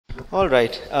All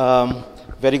right.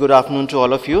 Very good afternoon to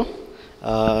all of you.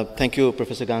 Thank you,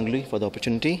 Professor Ganguly, for the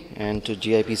opportunity, and to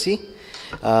GIPC.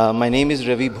 My name is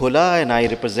Ravi Bhola, and I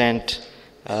represent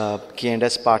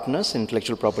K&S Partners,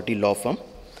 intellectual property law firm.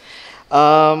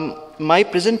 My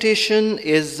presentation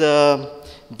is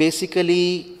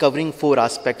basically covering four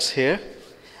aspects here.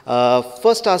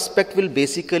 First aspect will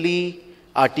basically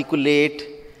articulate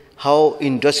how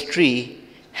industry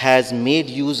has made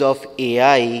use of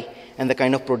AI and the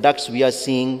kind of products we are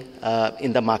seeing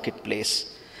in the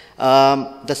marketplace.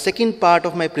 The second part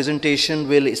of my presentation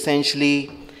will essentially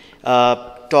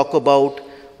talk about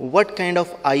what kind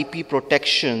of IP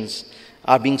protections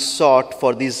are being sought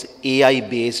for these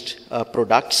AI-based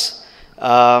products.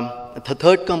 The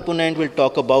third component will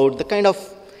talk about the kind of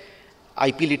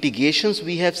IP litigations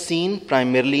we have seen,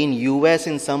 primarily in US,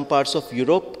 in some parts of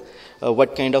Europe,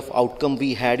 what kind of outcome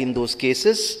we had in those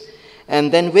cases,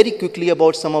 and then very quickly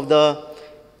about some of the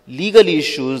legal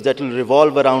issues that will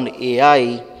revolve around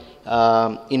AI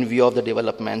in view of the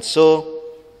development. So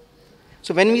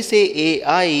when we say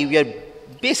AI, we are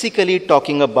basically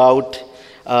talking about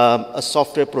a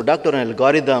software product or an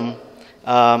algorithm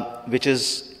which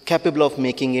is capable of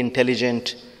making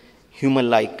intelligent,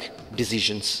 human-like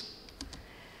decisions.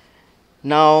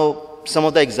 Now, some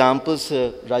of the examples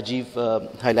Rajiv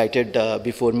highlighted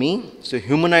before me. So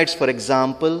humanoids, for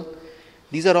example,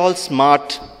 these are all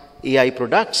smart AI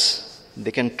products.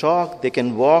 They can talk, they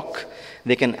can walk,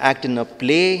 they can act in a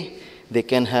play, they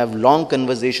can have long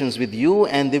conversations with you,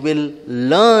 and they will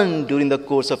learn during the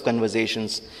course of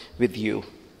conversations with you.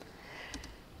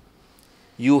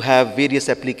 You have various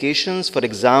applications. For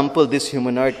example, this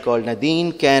humanoid called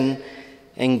Nadine can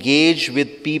engage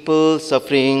with people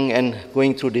suffering and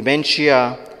going through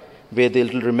dementia, where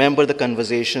they'll remember the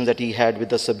conversation that he had with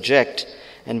the subject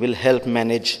and will help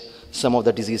manage some of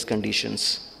the disease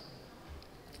conditions.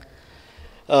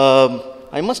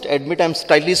 I must admit I'm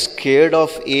slightly scared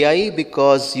of AI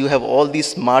because you have all these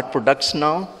smart products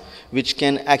now which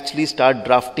can actually start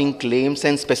drafting claims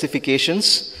and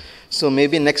specifications. So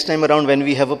maybe next time around when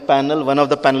we have a panel, one of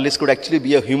the panelists could actually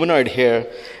be a humanoid here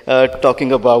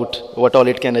talking about what all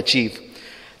it can achieve.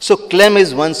 So Clem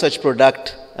is one such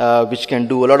product which can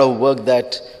do a lot of work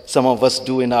that some of us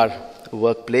do in our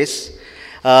workplace.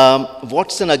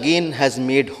 Watson again has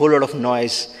made a whole lot of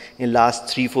noise in last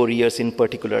 3-4 years in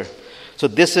particular. So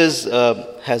this is,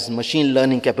 has machine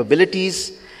learning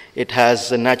capabilities. It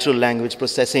has a natural language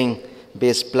processing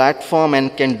based platform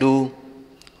and can do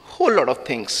a whole lot of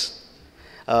things.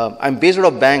 I'm based out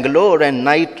of Bangalore, and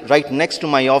right next to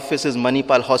my office is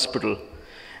Manipal Hospital.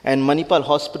 And Manipal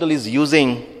Hospital is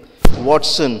using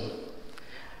Watson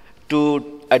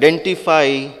to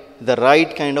identify the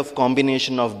right kind of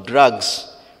combination of drugs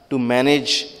to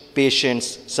manage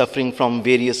patients suffering from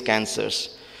various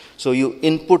cancers. So you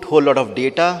input a whole lot of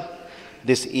data.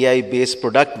 This AI-based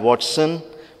product, Watson,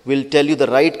 will tell you the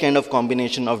right kind of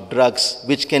combination of drugs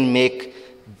which can make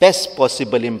best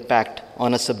possible impact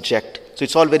on a subject. So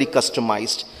it's all very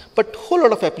customized. But a whole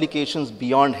lot of applications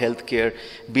beyond healthcare,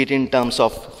 be it in terms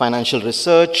of financial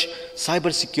research,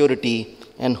 cybersecurity,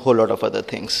 and a whole lot of other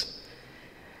things.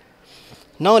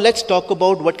 Now let's talk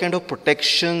about what kind of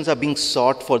protections are being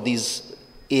sought for these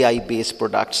AI-based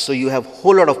products. So you have a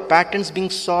whole lot of patents being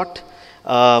sought.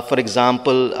 For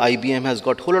example, IBM has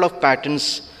got a whole lot of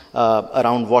patents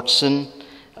around Watson.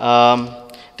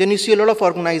 Then you see a lot of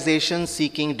organizations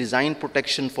seeking design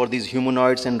protection for these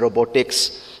humanoids and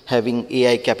robotics having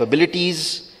AI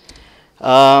capabilities.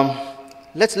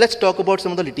 Let's talk about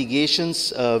some of the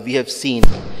litigations we have seen.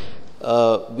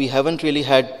 We haven't really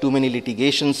had too many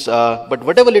litigations, but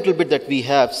whatever little bit that we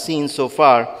have seen so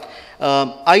far,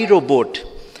 iRobot,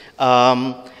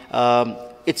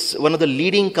 it's one of the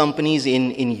leading companies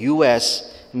in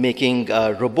US making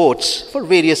robots for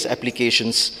various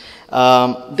applications.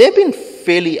 They've been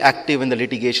fairly active in the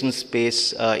litigation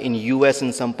space in US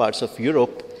and some parts of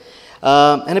Europe,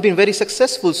 and have been very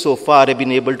successful so far. They've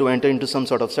been able to enter into some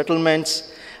sort of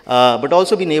settlements, but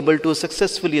also been able to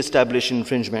successfully establish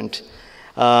infringement.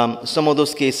 Some of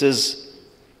those cases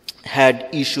had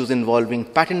issues involving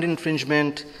patent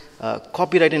infringement,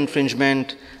 copyright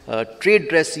infringement, trade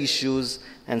dress issues,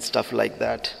 and stuff like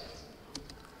that.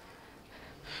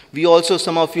 We also,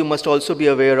 some of you must also be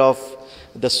aware of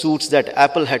the suits that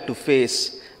Apple had to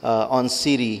face on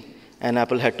Siri, and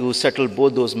Apple had to settle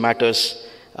both those matters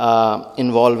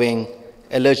involving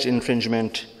alleged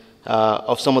infringement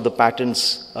of some of the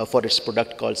patents for its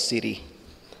product called Siri,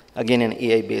 again an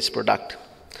AI-based product.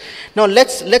 Now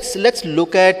let's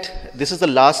look at, this is the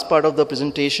last part of the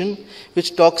presentation,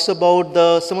 which talks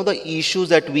about some of the issues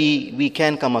that we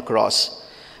can come across.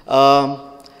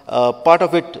 Part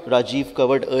of it Rajiv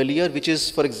covered earlier, which is,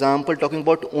 for example, talking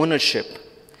about ownership.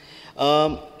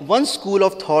 One school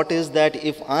of thought is that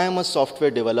if I am a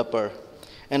software developer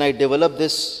and I develop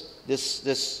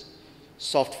this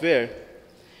software,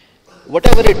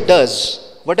 whatever it does,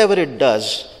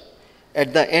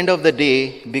 at the end of the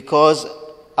day, because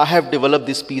I have developed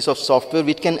this piece of software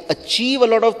which can achieve a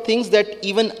lot of things that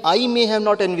even I may have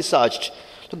not envisaged.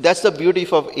 So that's the beauty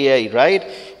of AI, right?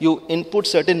 You input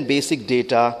certain basic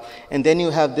data, and then you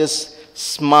have this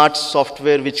smart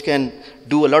software which can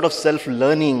do a lot of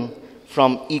self-learning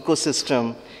from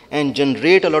ecosystem and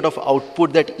generate a lot of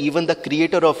output that even the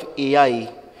creator of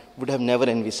AI would have never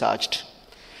envisaged.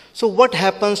 So what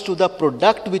happens to the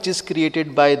product which is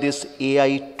created by this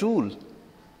AI tool?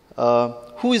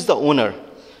 Who is the owner?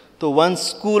 So one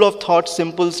school of thought,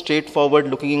 simple, straightforward,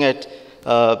 looking at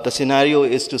the scenario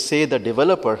is to say the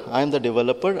developer, I am the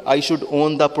developer, I should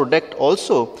own the product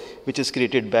also, which is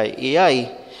created by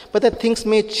AI. But that things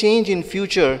may change in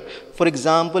future. For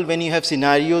example, when you have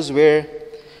scenarios where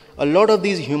a lot of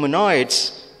these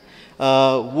humanoids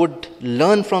would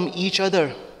learn from each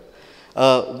other.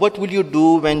 What will you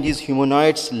do when these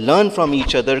humanoids learn from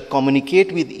each other,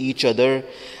 communicate with each other,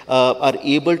 are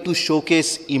able to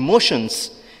showcase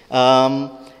emotions, and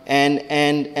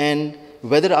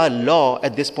whether our law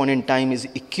at this point in time is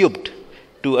equipped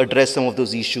to address some of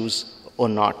those issues or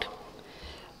not.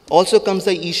 Also comes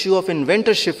the issue of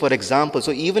inventorship, for example.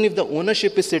 So even if the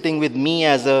ownership is sitting with me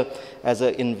as an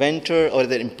inventor or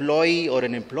the employee or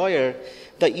an employer,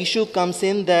 the issue comes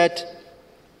in that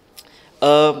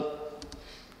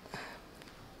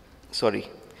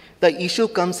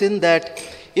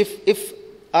if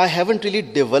I haven't really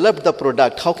developed the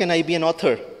product, how can I be an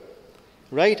author,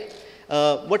 right?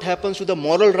 What happens to the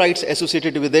moral rights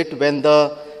associated with it when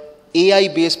the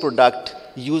AI-based product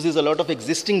uses a lot of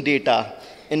existing data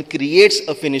and creates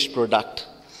a finished product?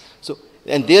 So,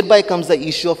 and thereby comes the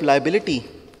issue of liability.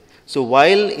 So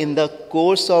while in the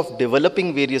course of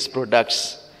developing various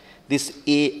products, this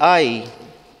AI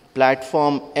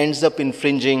platform ends up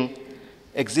infringing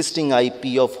existing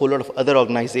IP of a whole lot of other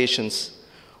organizations.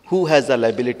 Who has the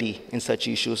liability in such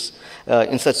issues,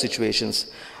 in such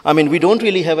situations? I mean, we don't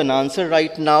really have an answer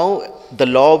right now. The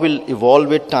law will evolve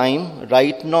with time.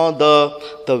 Right now,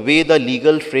 the way the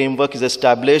legal framework is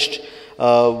established,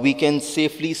 we can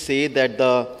safely say that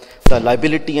the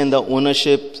liability and the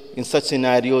ownership in such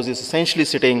scenarios is essentially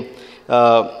sitting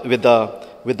with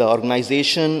the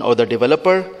organization or the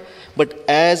developer. But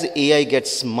as AI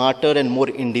gets smarter and more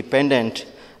independent,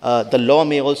 the law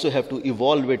may also have to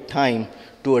evolve with time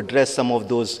to address some of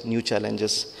those new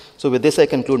challenges. So with this, I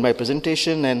conclude my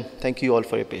presentation, and thank you all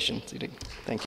for your patience. Thank you.